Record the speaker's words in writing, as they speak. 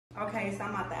Okay, so I'm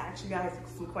about to ask you guys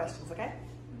some questions, okay?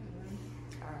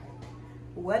 All right.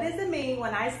 What does it mean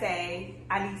when I say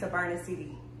I need to burn a CD?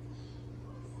 You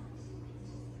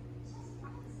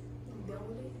done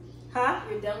with it? Huh?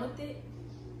 You're done with it?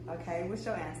 Okay, what's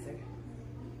your answer?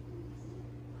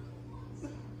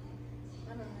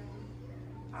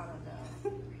 I don't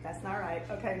know. That's not right.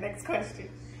 Okay, next question.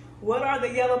 What are the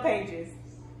yellow pages?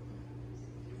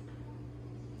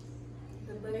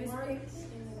 The bookmarks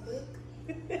in the book?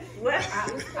 What?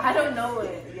 I don't know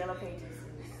what the yellow pages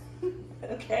is.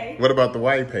 Okay. What about the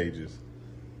white pages?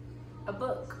 A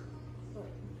book. What?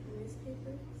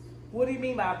 Newspapers? What do you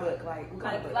mean by a book? Like, what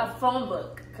kind of book? A phone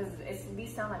book. Because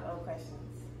these sound like old questions.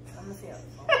 I'm going to say a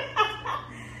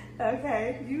phone.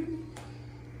 Okay, you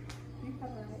got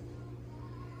it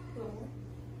right.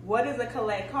 What is a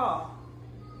collect call?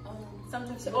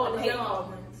 Something to The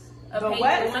pager.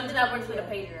 what? Something that works with a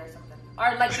pager or something.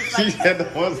 Or like just like She had the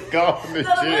ones calling the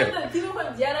gym. people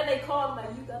from Jetta, they call like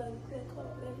you gotta call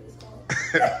whatever it's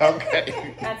called.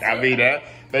 Okay. That's I it. mean that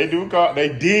they do call. They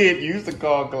did used to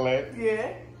call collect.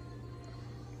 Yeah.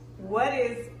 What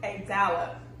is a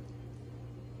dollar?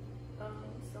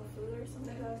 Some food or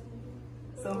something.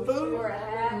 Some food? Or a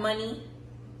hat. Money.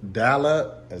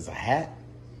 Dollar as a hat.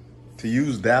 To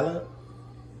use dollar.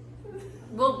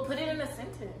 We'll put it in a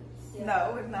sentence. Yeah.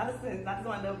 No, it's not a sentence. I just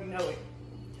want to know if you know it.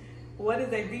 What is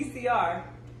a VCR?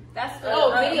 That's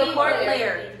Oh, a video record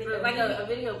player. player. Like a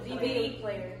video DVD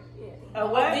player. Yeah. A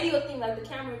what? A video thing, like the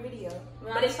camera video.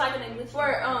 But it's like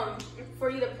for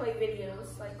you to play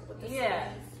videos, like with the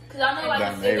Yeah. Because I know like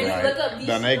Done if they you right. look up VCR.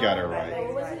 Done they got it right.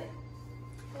 What was Right. it?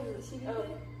 What was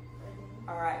it?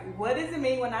 All right. What does it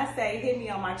mean when I say hit me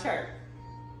on my chirp?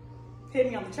 Hit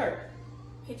me on the chirp.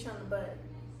 Hit you on the butt.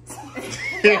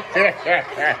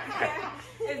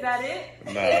 Is that it?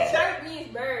 Nah. Chirp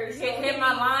means birds. So Hit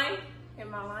my line? Hit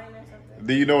my line or something?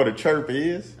 Do you know what a chirp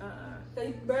is?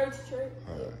 The birds chirp.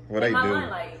 What Hit they my do? line,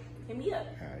 like, hit me up.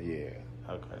 Yeah.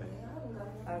 Okay.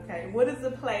 Okay. What is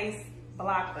the place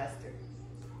Blockbuster?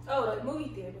 Oh, the movie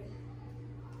theater.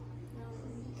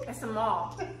 It's a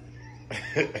mall.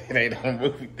 It ain't no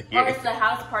movie Or theater. it's a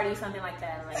house party, something like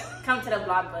that. Like, come to the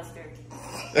Blockbuster.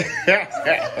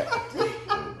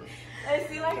 I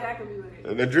feel like that could be what it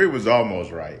is. The dream was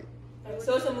almost right.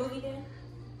 So it's a movie then?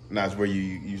 That's where you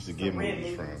used to get red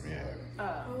movies from. movies. Yeah.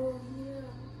 Oh, yeah.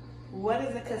 What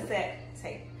is a cassette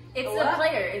tape? It's A a what?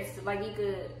 player. It's like you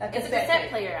could. A It's a cassette cassette tape.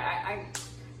 player.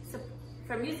 It's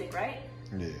for music, right?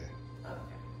 Yeah.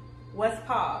 What's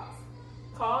pogs?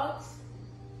 Cogs?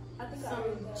 I think Some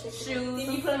shoes. shoes,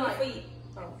 Then you put on your feet.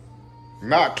 Oh.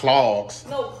 Not clogs.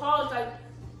 No, paws like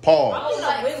Paws. I was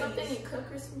like Willies. something you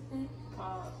cook or something.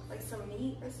 Like some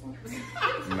meat or something.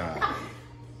 Nah.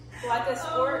 Like a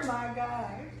sport. Oh my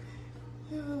god.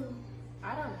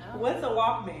 I don't know. What's a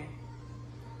Walkman?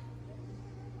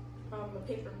 A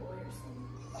paper boy or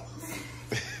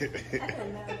something. I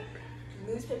don't know.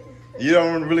 Newspaper. You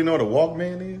don't really know what a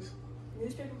Walkman is?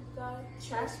 Newspaper guy.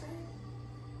 Trash man.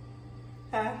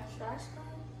 Huh? Trash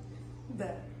guy. The.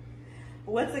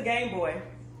 What's a Game Boy?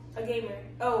 A gamer.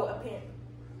 Oh, a pimp.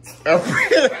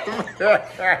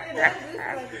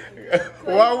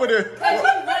 Why would it? Cause you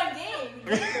run a game.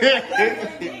 You run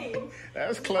a game.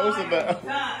 That's close enough.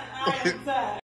 I am done.